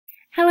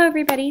Hello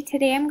everybody,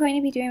 today I'm going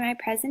to be doing my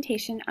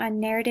presentation on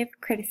narrative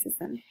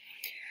criticism.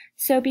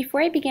 So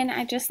before I begin,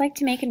 I'd just like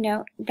to make a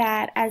note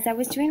that as I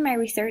was doing my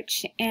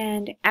research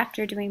and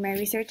after doing my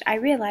research, I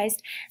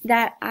realized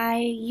that I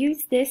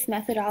use this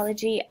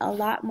methodology a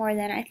lot more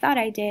than I thought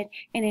I did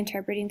in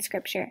interpreting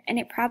scripture, and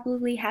it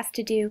probably has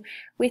to do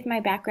with my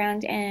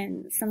background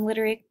and some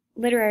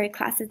literary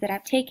classes that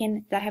I've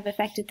taken that have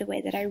affected the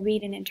way that I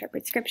read and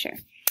interpret scripture,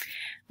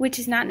 which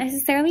is not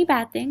necessarily a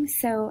bad thing.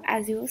 So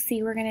as you will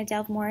see, we're going to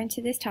delve more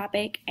into this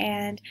topic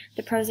and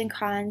the pros and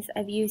cons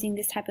of using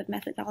this type of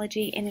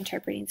methodology in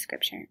interpreting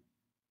scripture.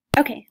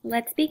 Okay,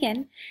 let's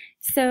begin.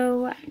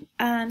 So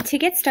to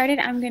get started,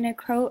 I'm going to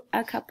quote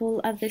a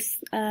couple of this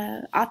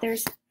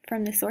authors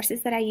from the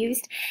sources that I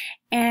used.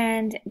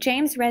 And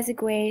James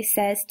Rezaguet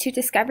says, "To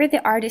discover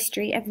the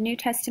artistry of New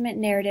Testament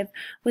narrative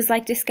was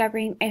like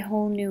discovering a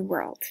whole new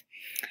world."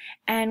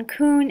 And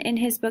Kuhn, in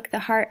his book, The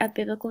Heart of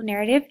Biblical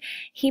Narrative,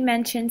 he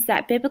mentions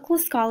that biblical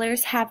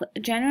scholars have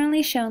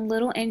generally shown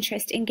little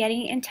interest in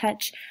getting in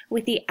touch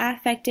with the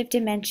affective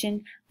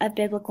dimension of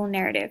biblical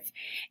narrative.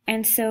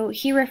 And so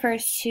he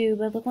refers to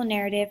biblical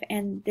narrative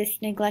and this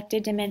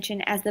neglected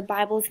dimension as the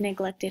Bible's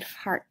neglected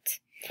heart.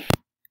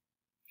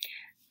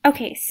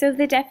 Okay, so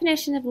the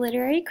definition of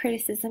literary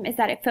criticism is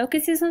that it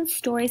focuses on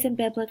stories in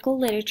biblical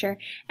literature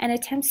and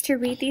attempts to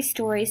read these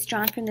stories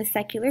drawn from the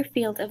secular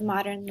field of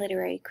modern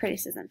literary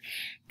criticism.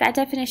 That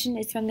definition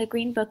is from the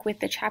Green Book with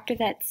the chapter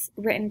that's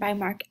written by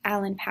Mark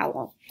Allen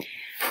Powell.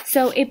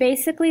 So it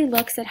basically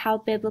looks at how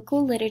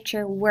biblical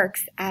literature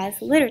works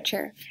as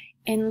literature,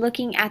 in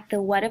looking at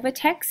the what of a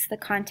text, the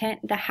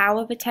content, the how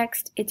of a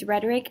text, its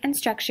rhetoric and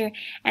structure,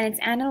 and it's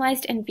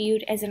analyzed and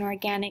viewed as an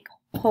organic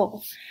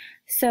whole.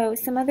 So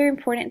some other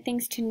important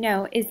things to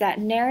know is that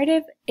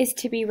narrative is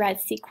to be read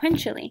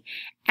sequentially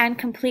and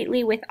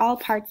completely, with all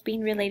parts being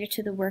related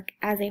to the work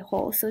as a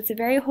whole. So it's a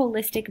very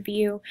holistic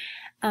view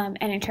and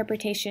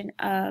interpretation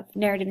of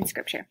narrative in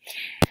scripture.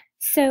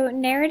 So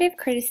narrative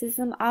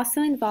criticism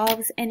also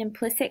involves an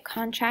implicit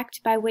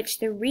contract by which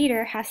the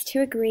reader has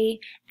to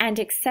agree and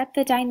accept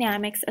the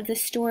dynamics of the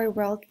story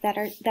world that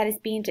is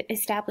being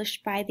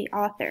established by the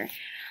author.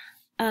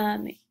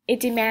 It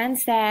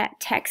demands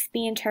that texts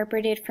be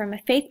interpreted from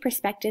a faith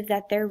perspective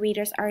that their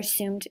readers are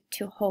assumed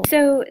to hold.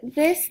 So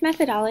this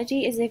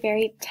methodology is a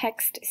very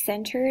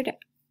text-centered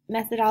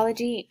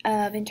methodology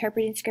of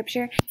interpreting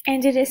scripture,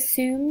 and it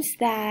assumes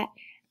that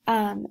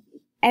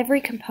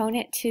every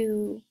component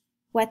to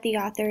what the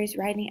author is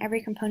writing,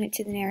 every component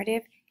to the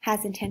narrative, has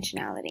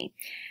intentionality.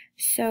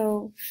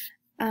 So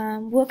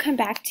we'll come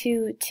back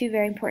to two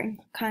very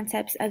important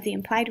concepts of the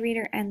implied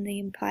reader and the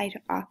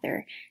implied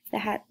author.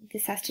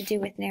 This has to do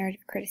with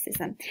narrative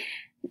criticism.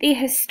 The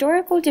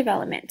historical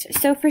development.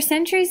 So for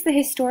centuries, the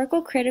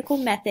historical critical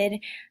method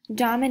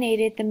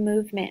dominated the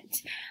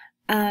movement,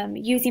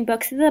 using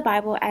books of the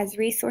Bible as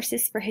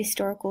resources for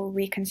historical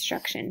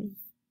reconstruction.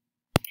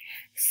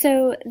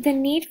 So the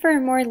need for a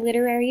more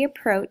literary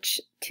approach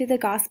to the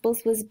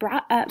Gospels was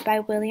brought up by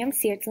William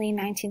Searsley in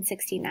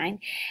 1969,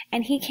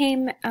 and he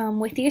came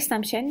with the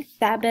assumption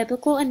that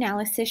biblical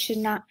analysis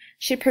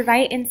should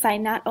provide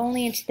insight not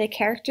only into the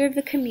character of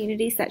the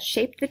communities that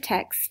shaped the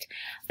text,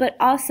 but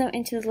also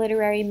into the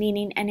literary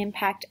meaning and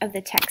impact of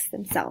the texts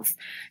themselves.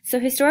 So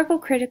historical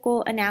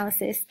critical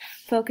analysis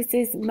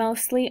focuses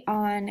mostly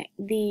on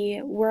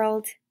the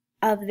world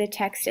of the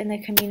text and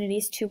the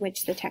communities to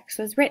which the text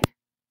was written.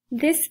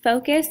 This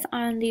focus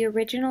on the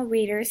original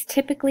readers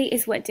typically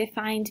is what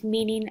defined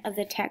meaning of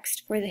the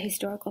text for the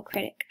historical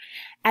critic,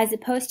 as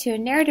opposed to a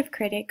narrative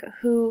critic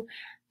who,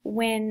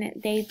 when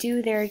they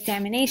do their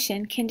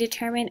examination, can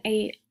determine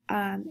a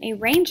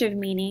range of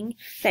meaning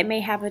that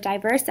may have a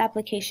diverse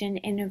application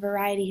in a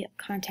variety of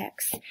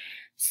contexts.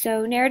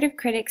 So narrative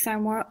critics are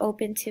more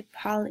open to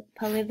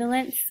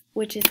polyvalence,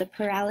 which is a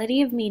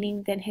plurality of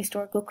meaning, than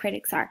historical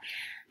critics are.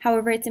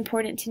 However, it's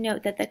important to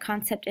note that the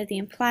concept of the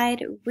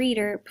implied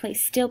reader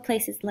still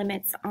places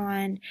limits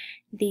on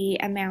the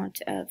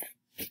amount of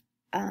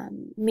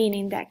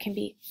meaning that can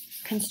be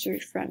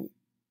construed from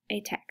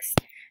a text.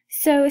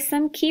 So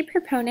some key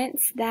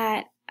proponents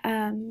that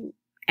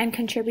and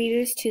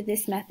contributors to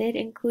this method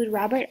include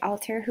Robert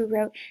Alter, who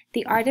wrote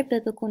The Art of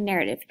Biblical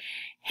Narrative.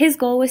 His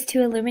goal was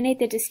to illuminate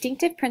the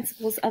distinctive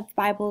principles of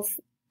Bible's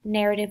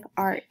narrative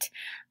art.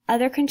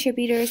 Other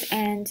contributors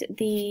and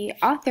the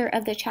author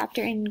of the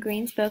chapter in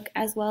Green's book,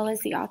 as well as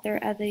the author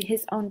of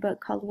his own book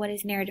called What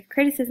is Narrative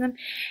Criticism,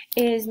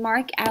 is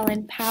Mark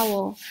Allen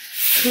Powell,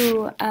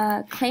 who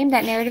claimed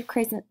that narrative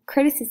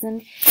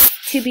criticism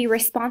to be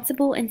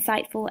responsible,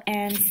 insightful,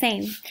 and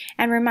sane,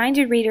 and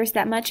reminded readers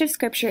that much of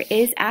Scripture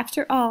is,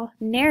 after all,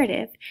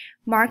 narrative,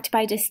 marked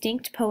by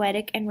distinct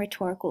poetic and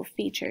rhetorical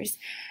features.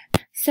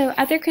 So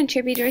other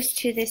contributors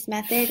to this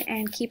method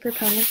and key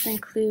proponents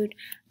include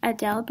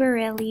Adele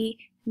Bareilles,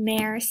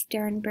 Meir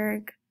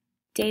Sternberg,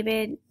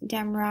 David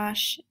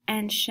Damrosch,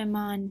 and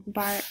Shimon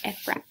Bar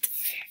Efrat.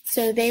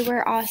 So they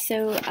were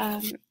also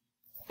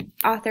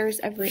authors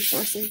of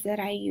resources that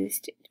I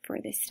used for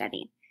this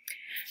study.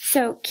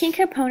 So key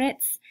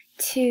components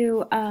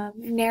to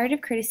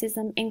narrative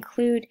criticism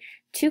include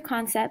two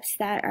concepts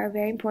that are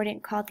very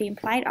important called the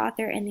implied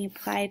author and the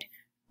implied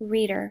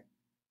reader.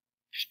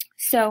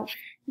 So,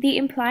 the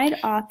implied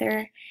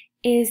author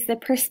is the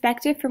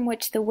perspective from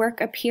which the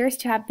work appears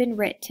to have been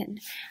written,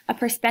 a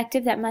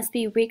perspective that must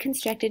be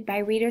reconstructed by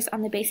readers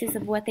on the basis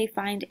of what they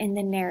find in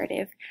the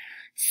narrative.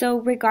 So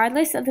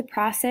regardless of the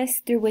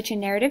process through which a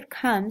narrative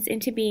comes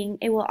into being,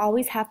 it will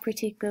always have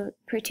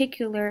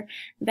particular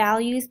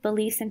values,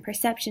 beliefs, and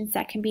perceptions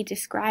that can be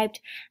described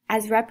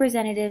as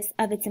representatives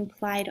of its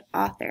implied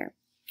author.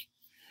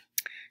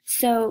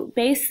 So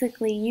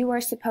basically, you are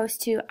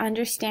supposed to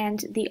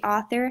understand the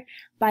author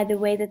by the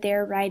way that they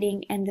are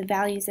writing and the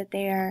values that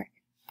they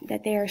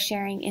are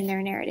sharing in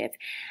their narrative.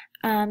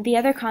 The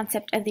other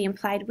concept of the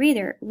implied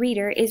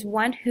reader is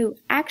one who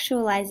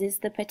actualizes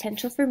the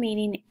potential for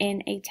meaning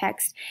in a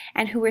text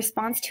and who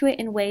responds to it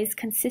in ways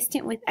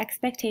consistent with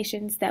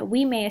expectations that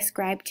we may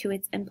ascribe to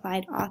its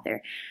implied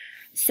author.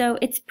 So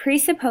it's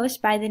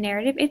presupposed by the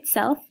narrative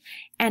itself,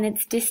 and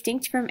it's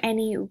distinct from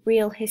any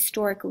real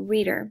historic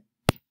reader.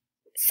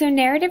 So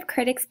narrative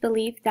critics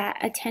believe that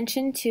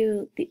attention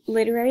to the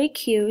literary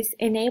cues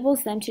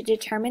enables them to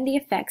determine the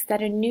effects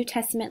that a New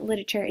Testament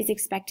literature is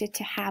expected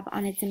to have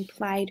on its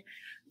implied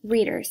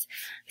readers.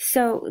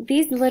 So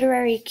these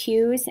literary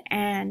cues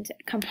and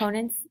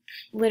components,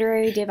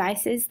 literary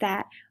devices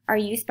that are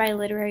used by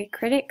literary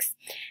critics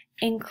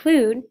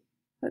include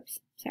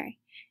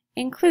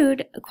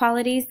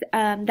qualities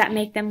that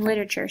make them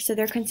literature. So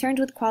they're concerned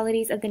with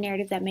qualities of the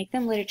narrative that make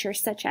them literature,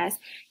 such as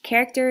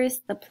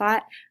characters, the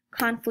plot,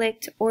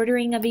 conflict,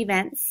 ordering of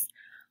events,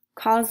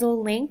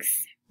 causal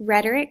links,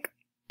 rhetoric,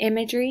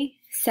 imagery,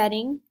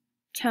 setting,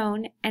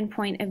 tone, and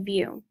point of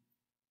view.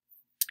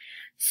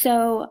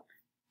 So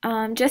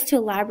just to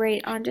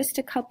elaborate on just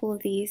a couple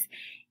of these,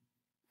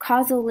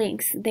 causal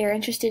links, they're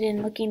interested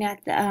in looking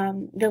at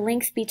the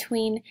links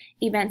between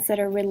events that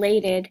are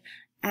related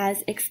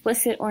as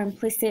explicit or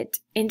implicit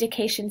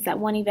indications that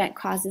one event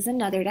causes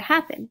another to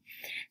happen.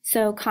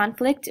 So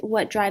conflict,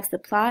 what drives the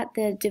plot,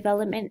 the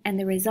development, and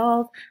the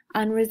resolve.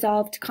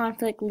 Unresolved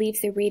conflict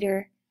leaves the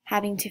reader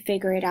having to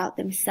figure it out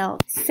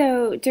themselves.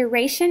 So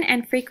duration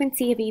and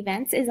frequency of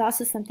events is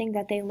also something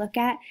that they look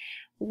at,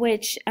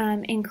 which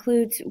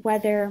includes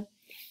whether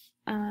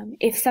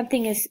if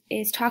something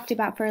is talked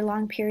about for a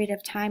long period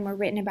of time or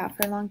written about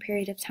for a long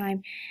period of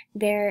time,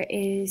 there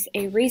is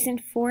a reason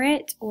for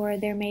it, or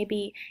there may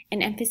be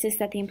an emphasis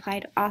that the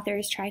implied author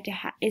is trying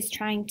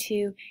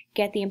to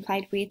get the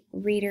implied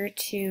reader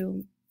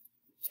to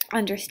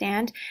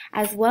understand,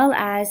 as well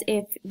as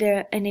if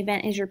an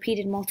event is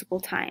repeated multiple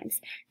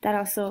times. That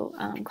also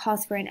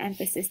calls for an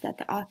emphasis that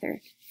the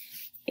author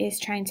is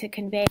trying to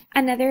convey.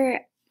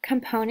 Another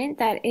component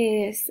that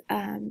is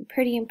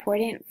pretty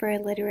important for a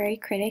literary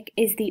critic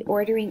is the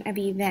ordering of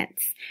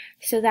events.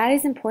 So that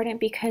is important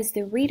because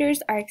the readers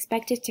are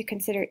expected to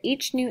consider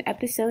each new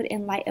episode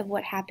in light of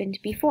what happened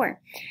before.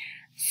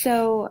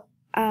 So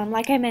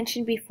like I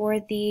mentioned before,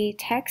 the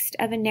text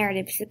of a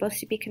narrative is supposed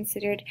to be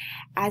considered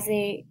as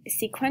a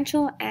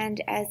sequential and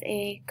as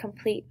a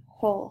complete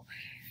whole.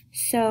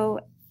 So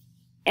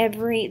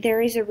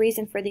there is a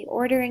reason for the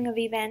ordering of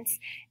events,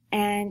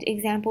 and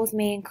examples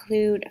may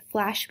include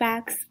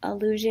flashbacks,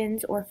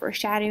 allusions, or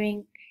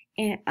foreshadowing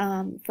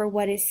for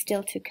what is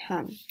still to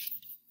come.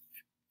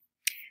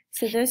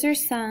 So those are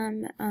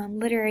some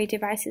literary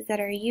devices that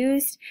are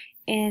used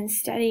in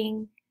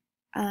studying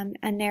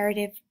a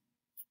narrative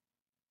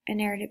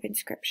in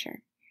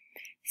Scripture.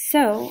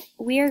 So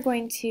we are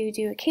going to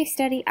do a case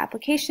study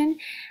application,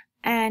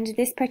 and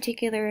this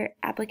particular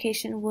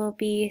application will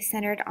be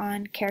centered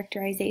on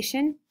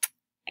characterization,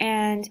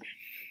 and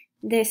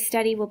this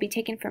study will be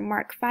taken from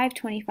Mark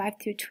 5:25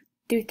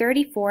 through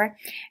 34,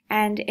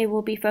 and it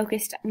will be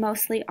focused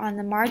mostly on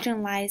the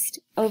marginalized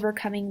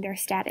overcoming their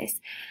status.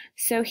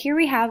 So here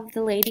we have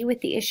the lady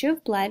with the issue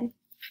of blood,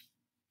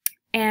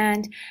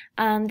 and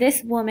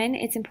this woman,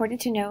 it's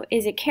important to note,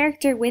 is a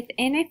character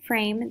within a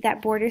frame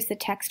that borders the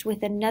text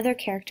with another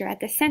character at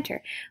the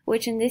center,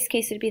 which in this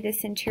case would be the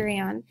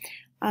centurion,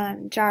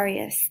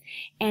 Jairus,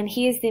 and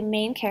he is the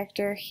main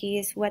character. He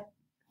is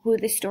who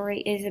the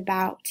story is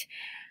about.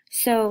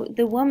 So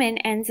the woman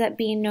ends up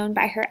being known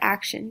by her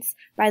actions,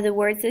 by the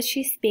words that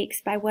she speaks,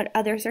 by what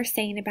others are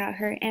saying about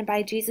her, and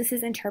by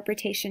Jesus'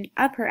 interpretation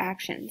of her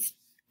actions.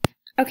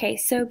 Okay,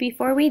 so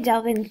before we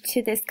delve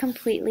into this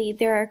completely,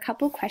 there are a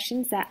couple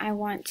questions that I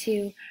want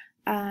to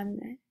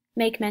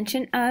make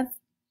mention of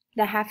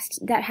that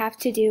have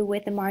to do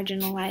with the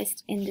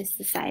marginalized in this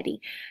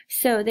society.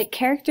 So the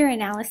character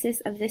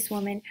analysis of this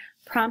woman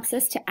prompts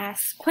us to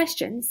ask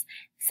questions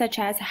such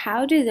as,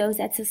 how do those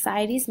at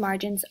society's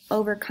margins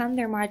overcome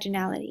their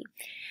marginality?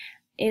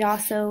 It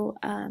also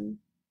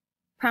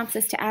prompts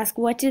us to ask,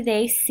 what do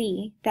they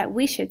see that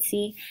we should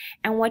see,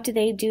 and what do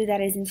they do that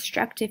is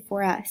instructive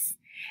for us?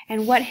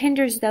 And what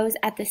hinders those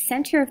at the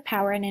center of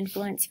power and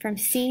influence from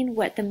seeing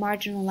what the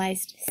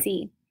marginalized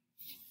see?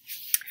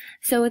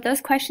 So with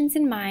those questions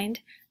in mind,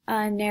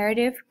 a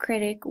narrative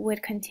critic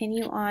would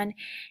continue on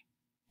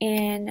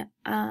in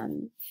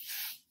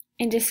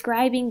in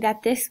describing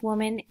that this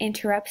woman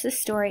interrupts the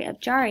story of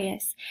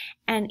Jairus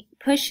and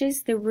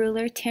pushes the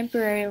ruler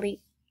temporarily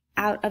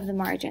out of the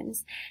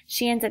margins.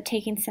 She ends up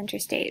taking center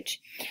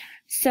stage.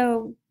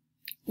 So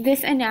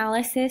this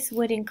analysis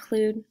would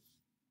include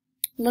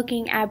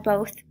looking at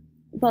both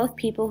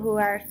people who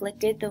are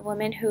afflicted, the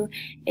woman who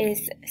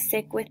is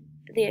sick with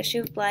the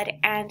issue of blood,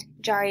 and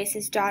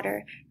Jairus'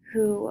 daughter,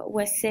 who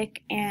was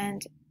sick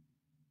and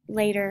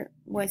later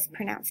was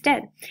pronounced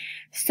dead.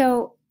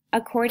 So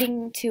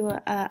according to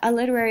a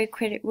literary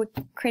critic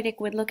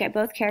would look at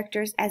both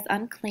characters as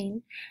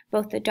unclean,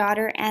 both the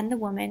daughter and the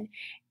woman,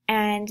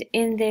 and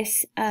in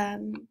this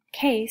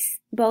case,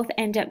 both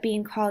end up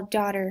being called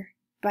daughter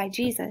by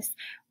Jesus.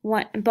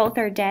 Both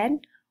are dead.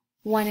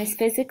 One is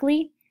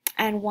physically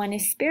and one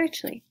is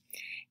spiritually.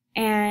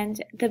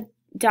 And the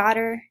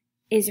daughter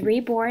is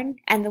reborn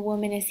and the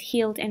woman is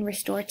healed and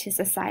restored to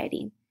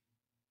society.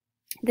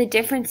 The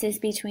differences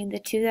between the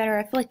two that are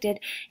afflicted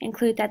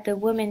include that the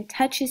woman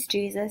touches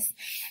Jesus,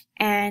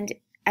 and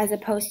as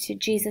opposed to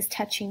Jesus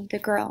touching the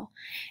girl.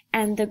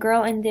 And the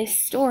girl in this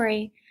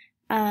story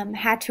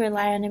had to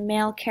rely on a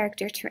male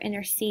character to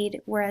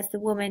intercede, whereas the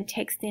woman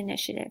takes the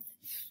initiative.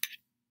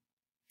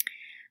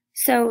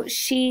 So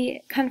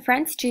she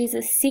confronts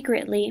Jesus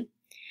secretly,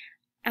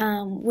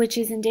 which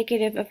is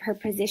indicative of her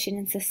position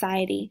in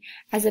society,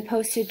 as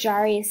opposed to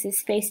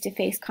Jairus'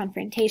 face-to-face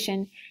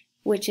confrontation,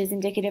 which is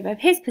indicative of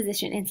his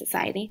position in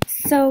society.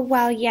 So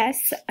while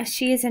yes,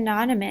 she is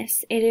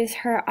anonymous, it is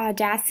her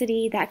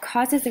audacity that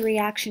causes a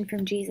reaction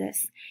from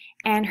Jesus,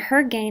 and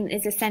her gain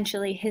is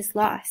essentially his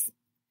loss.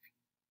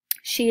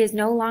 She is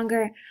no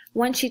longer,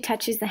 once she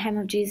touches the hem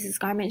of Jesus'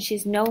 garment, she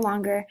is no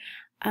longer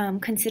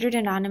considered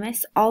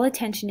anonymous. All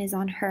attention is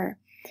on her,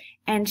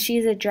 and she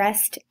is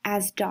addressed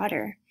as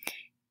daughter,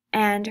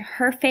 and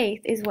her faith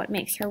is what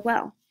makes her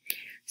well.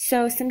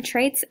 So some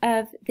traits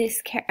of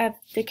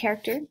the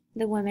character,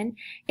 the woman,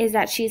 is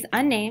that she is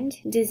unnamed,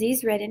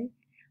 disease-ridden,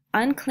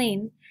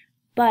 unclean,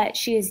 but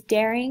she is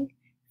daring,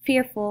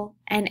 fearful,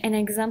 and an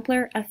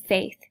exemplar of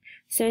faith.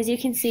 So as you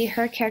can see,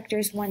 her character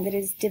is one that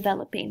is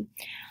developing.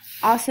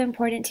 Also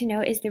important to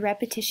note is the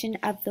repetition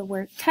of the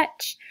word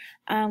touch,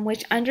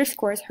 which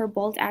underscores her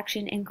bold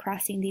action in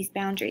crossing these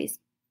boundaries.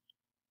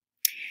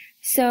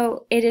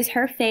 So it is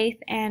her faith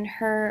and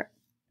her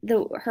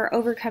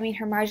overcoming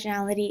her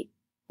marginality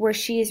where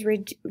she is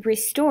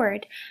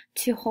restored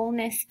to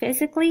wholeness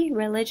physically,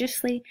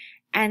 religiously,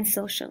 and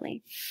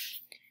socially.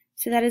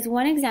 So that is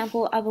one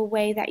example of a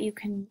way that you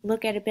can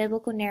look at a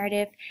biblical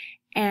narrative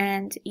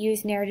and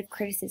use narrative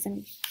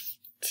criticism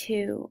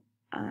to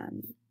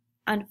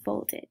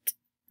unfold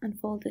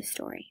the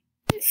story.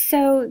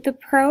 So the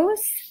pros,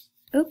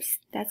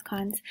 that's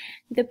cons.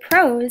 The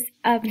pros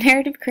of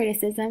narrative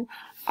criticism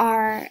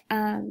are,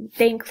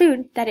 they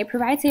include that it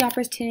provides the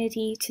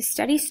opportunity to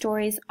study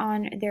stories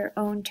on their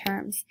own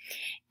terms.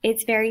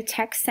 It's very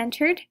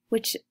text-centered,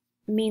 which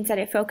means that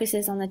it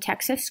focuses on the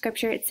text of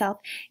Scripture itself,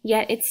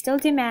 yet it still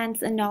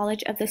demands a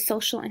knowledge of the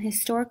social and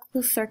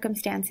historical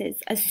circumstances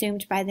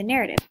assumed by the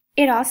narrative.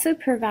 It also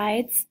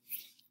provides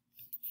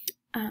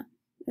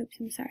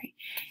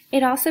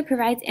It also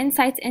provides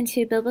insights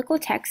into biblical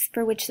texts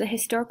for which the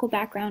historical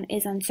background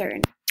is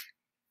uncertain,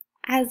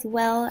 as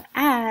well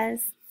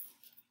as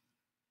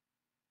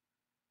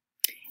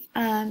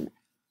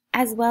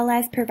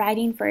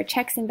providing for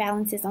checks and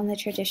balances on the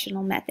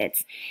traditional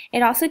methods.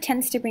 It also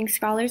tends to bring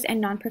scholars and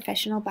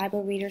non-professional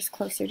Bible readers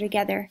closer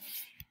together.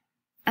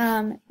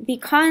 The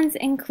cons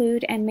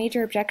include, and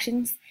major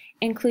objections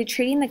include,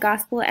 treating the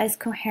gospel as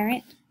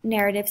coherent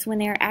narratives when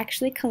they are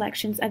actually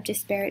collections of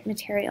disparate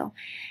material.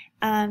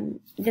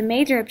 The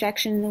major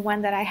objection, and the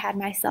one that I had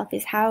myself,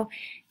 is how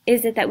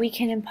is it that we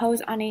can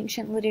impose on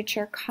ancient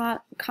literature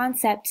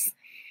concepts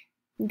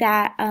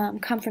that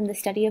come from the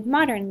study of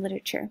modern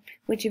literature,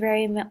 which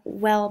very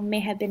well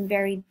may have been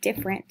very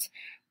different,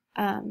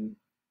 and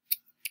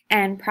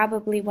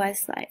probably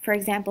was, like, for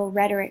example,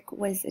 rhetoric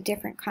was a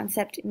different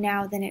concept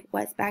now than it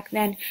was back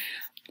then.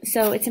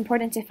 So it's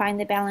important to find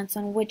the balance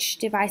on which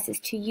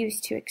devices to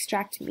use to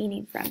extract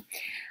meaning from.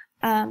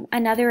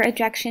 Another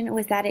objection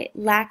was that it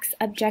lacks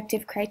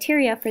objective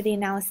criteria for the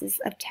analysis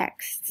of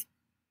texts.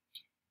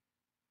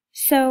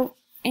 So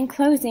in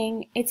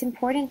closing, it's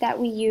important that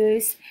we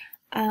use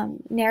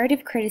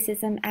narrative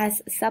criticism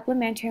as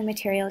supplementary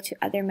material to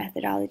other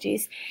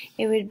methodologies.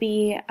 It would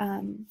be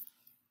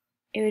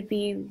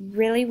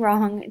really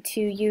wrong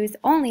to use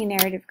only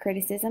narrative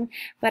criticism,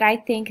 but I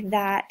think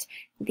that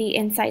the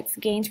insights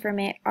gained from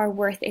it are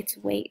worth its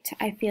weight.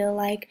 I feel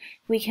like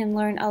we can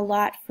learn a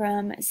lot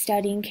from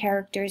studying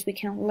characters. We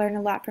can learn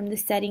a lot from the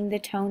setting, the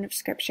tone of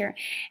Scripture,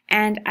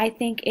 and I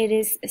think it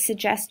is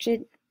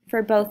suggested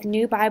for both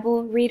new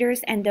Bible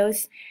readers and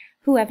those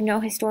who have no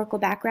historical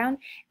background,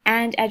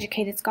 and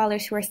educated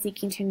scholars who are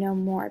seeking to know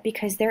more,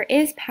 because there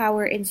is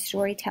power in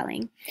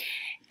storytelling.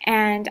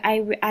 And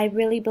I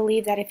really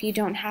believe that if you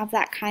don't have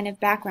that kind of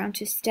background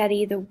to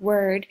study the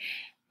Word,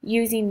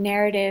 using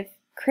narrative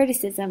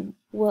criticism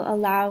will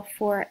allow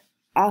for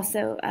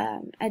also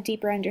a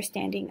deeper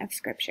understanding of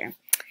Scripture.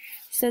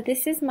 So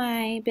this is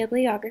my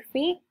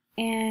bibliography.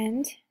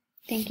 And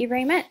thank you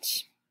very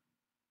much.